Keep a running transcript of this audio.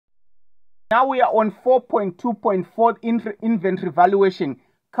Now we are on 4.2.4 inventory valuation.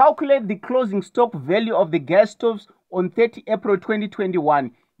 Calculate the closing stock value of the gas stoves on 30 April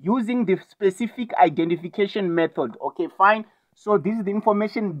 2021 using the specific identification method. Okay, fine. So this is the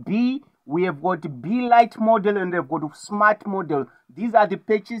information B. We have got B light model and we've got smart model. These are the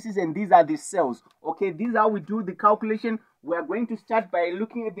purchases and these are the sales. Okay, this is how we do the calculation. We are going to start by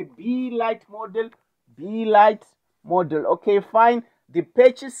looking at the B light model. B light model. Okay, fine. The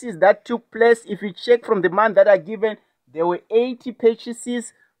purchases that took place, if you check from the month that are given, there were 80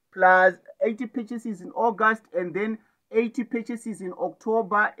 purchases plus 80 purchases in August, and then 80 purchases in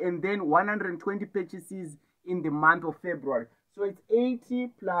October, and then 120 purchases in the month of February. So it's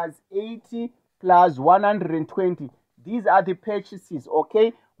 80 plus 80 plus 120. These are the purchases,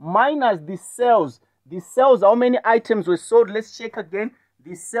 okay? Minus the sales. The sales, how many items were sold? Let's check again.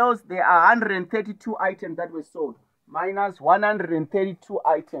 The sales, there are 132 items that were sold. Minus 132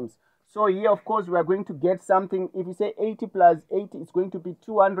 items. So here, of course, we are going to get something. If you say 80 plus 80, it's going to be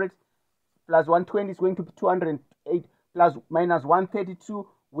 200. Plus 120 is going to be 208. Plus minus 132,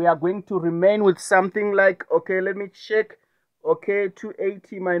 we are going to remain with something like, okay, let me check. Okay,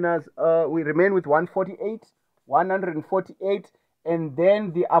 280 minus, we remain with 148. 148. And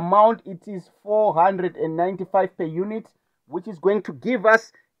then the amount, it is 495 per unit, which is going to give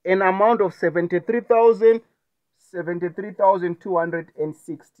us an amount of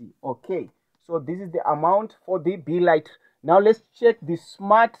 73,260. Okay, so this is the amount for the B light. Now let's check the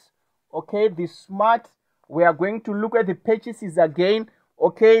smart. Okay, the smart, we are going to look at the purchases again.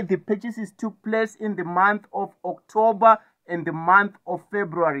 Okay, the purchases took place in the month of October and the month of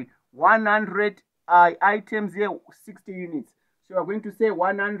February. 100 items here, 60 units. So we're going to say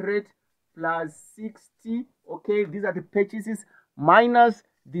 100 plus 60. Okay, these are the purchases minus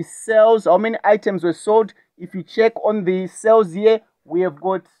the sales. How many items were sold? If you check on the sales here, we have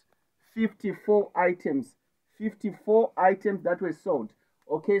got 54 items. 54 items that were sold.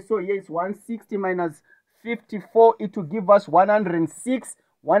 Okay, so here it's 160 minus 54. It will give us 106.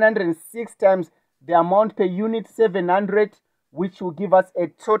 106 times the amount per unit, 700, which will give us a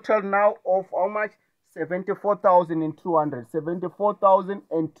total now of how much? 74,200.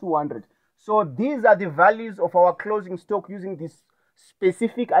 74,200. So these are the values of our closing stock using this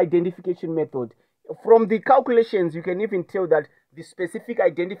specific identification method. From the calculations, you can even tell that the specific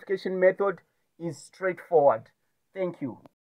identification method is straightforward. Thank you.